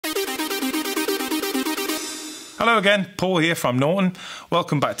Hello again, Paul here from Norton.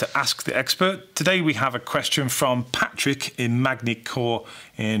 Welcome back to Ask the Expert. Today we have a question from Patrick in Magny-Cours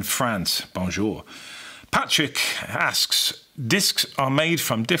in France. Bonjour. Patrick asks, discs are made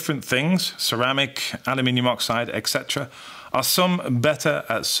from different things, ceramic, aluminium oxide, etc. Are some better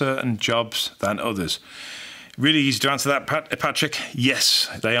at certain jobs than others? Really easy to answer that, Patrick. Yes,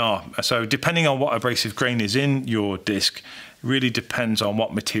 they are. So depending on what abrasive grain is in your disc, really depends on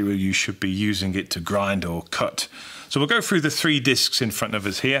what material you should be using it to grind or cut. So we'll go through the three discs in front of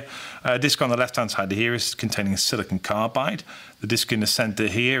us here. A disc on the left-hand side here is containing silicon carbide. The disc in the center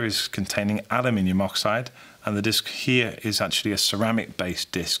here is containing aluminium oxide. And the disc here is actually a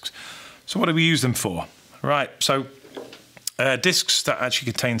ceramic-based disc. So what do we use them for? Right, so discs that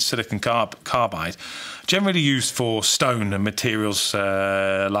actually contain silicon carbide generally used for stone and materials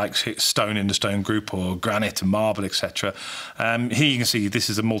like stone in the stone group or granite and marble, etc. Here you can see this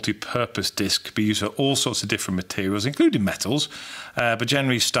is a multi-purpose disc, be used for all sorts of different materials, including metals, but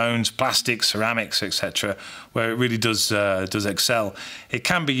generally stones, plastics, ceramics, etc., where it really does excel. It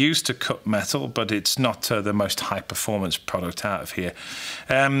can be used to cut metal, but it's not the most high-performance product out of here.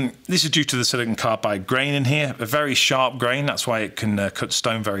 This is due to the silicon carbide grain in here, a very sharp grain. That's why it can cut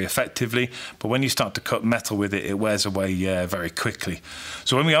stone very effectively. But when you start to cut metal with it, it wears away very quickly.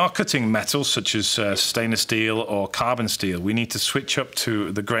 So when we are cutting metals such as stainless steel or carbon steel, we need to switch up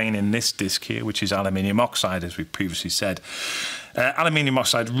to the grain in this disc here, which is aluminium oxide, as we previously said. Aluminium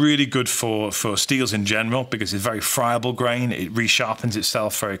oxide really good for steels in general because it's very friable grain. It resharpens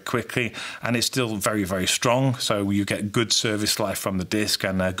itself very quickly and it's still very, very strong. So you get good service life from the disc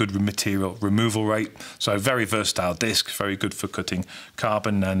and a good material removal rate. So very versatile disc, very good for cutting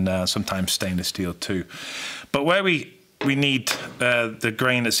carbon and sometimes stainless steel too. But where we need the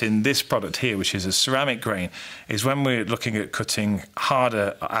grain that's in this product here, which is a ceramic grain, is when we're looking at cutting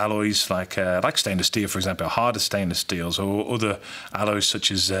harder alloys like stainless steel, for example, harder stainless steels or other alloys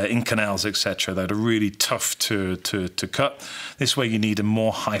such as in canals, etc., that are really tough to cut. This way you need a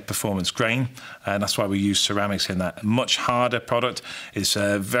more high performance grain, and that's why we use ceramics in that. Much harder product. It's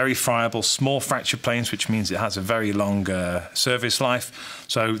very friable, small fracture planes, which means it has a very long service life.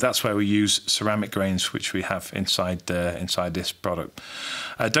 So that's where we use ceramic grains, which we have inside this product.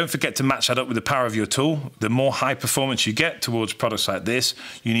 Don't forget to match that up with the power of your tool. The more high performance you get towards products like this,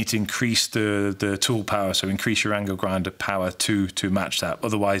 you need to increase the tool power, so increase your angle grinder power to match that.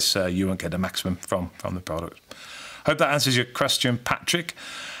 Otherwise, you won't get the maximum from the product. Hope that answers your question, Patrick.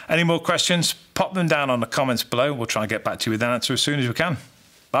 Any more questions, pop them down on the comments below. We'll try and get back to you with an answer as soon as we can.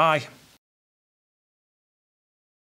 Bye.